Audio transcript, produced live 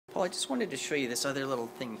Well, I just wanted to show you this other little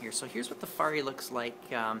thing here. So here's what the Fari looks like.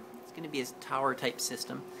 It's going to be a tower type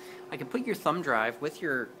system. I can put your thumb drive with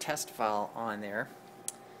your test file on there.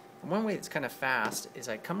 And one way that's kind of fast is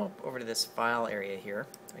I come up over to this file area here.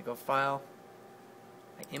 I go File,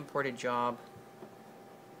 I import a job,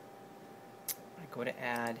 I go to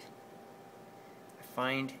Add, I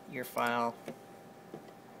find your file,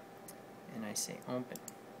 and I say Open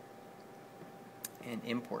and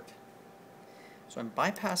Import. So I'm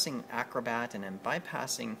bypassing Acrobat and I'm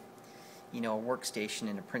bypassing, a workstation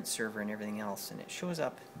and a print server and everything else, and it shows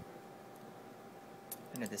up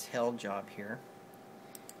under this held job here.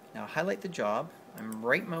 Now highlight the job, I'm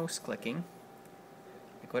right mouse clicking,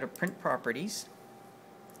 I go to Print Properties,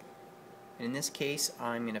 and in this case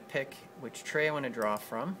I'm going to pick which tray I want to draw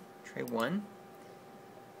from, tray 1.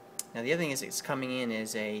 Now the other thing is it's coming in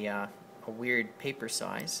as a weird paper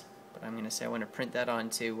size, but I'm going to say I want to print that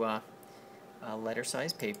onto letter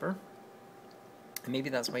size paper, and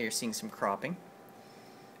maybe that's why you're seeing some cropping,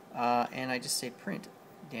 and I just say print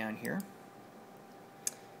down here,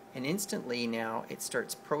 and instantly now it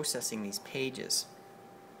starts processing these pages.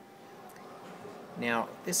 Now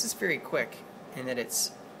this is very quick in that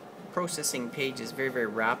it's processing pages very, very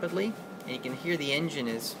rapidly, and you can hear the engine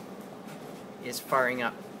is firing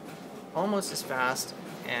up almost as fast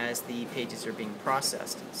as the pages are being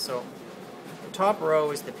processed. So the top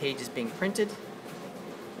row is the pages being printed,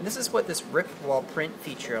 and this is what this rip while print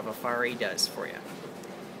feature of a Fari does for you.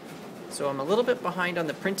 So I'm a little bit behind on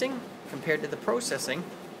the printing compared to the processing,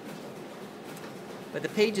 but the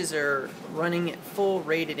pages are running at full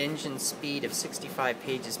rated engine speed of 65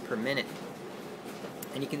 pages per minute,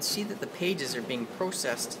 and you can see that the pages are being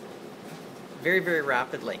processed very, very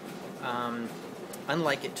rapidly.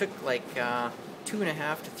 Unlike it took like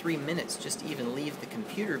 2.5 to 3 minutes just to even leave the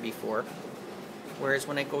computer before. Whereas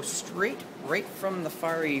when I go right from the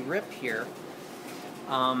Fari rip here,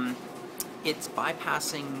 it's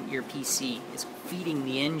bypassing your PC. It's feeding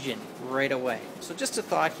the engine right away. So just a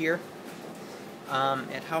thought here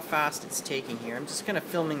at how fast it's taking here. I'm just kind of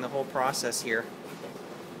filming the whole process here.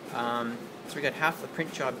 So we got half the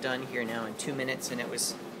print job done here now in 2 minutes, and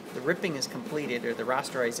the ripping is completed, or the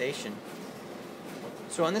rasterization.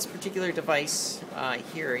 So on this particular device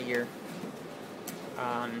here,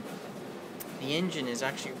 the engine is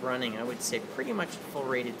actually running, I would say, pretty much at full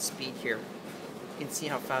rated speed here. You can see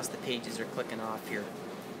how fast the pages are clicking off here.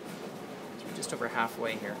 So we're just over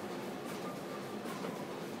halfway here.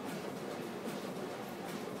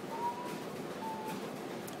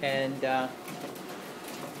 And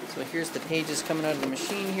so here's the pages coming out of the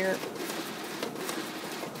machine here.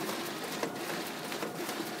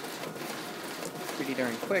 Pretty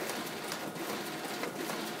darn quick.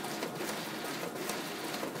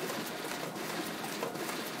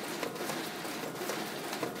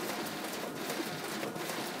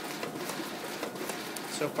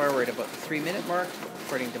 So far we're at about the 3-minute mark,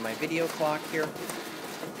 according to my video clock here.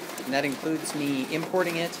 And that includes me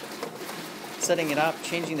importing it, setting it up,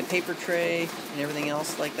 changing the paper tray, and everything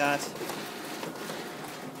else like that.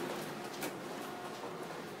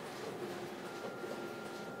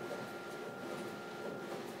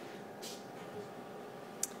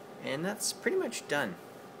 And that's pretty much done.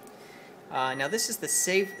 Now this is the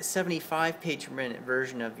 75-page per minute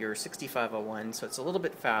version of your 6501, so it's a little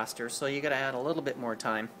bit faster, so you got to add a little bit more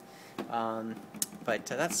time. But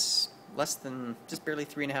that's less than, just barely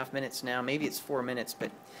 3.5 minutes now. Maybe it's 4 minutes, but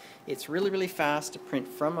it's really, really fast to print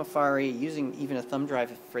from a Fari using even a thumb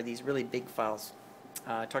drive for these really big files.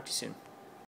 Talk to you soon.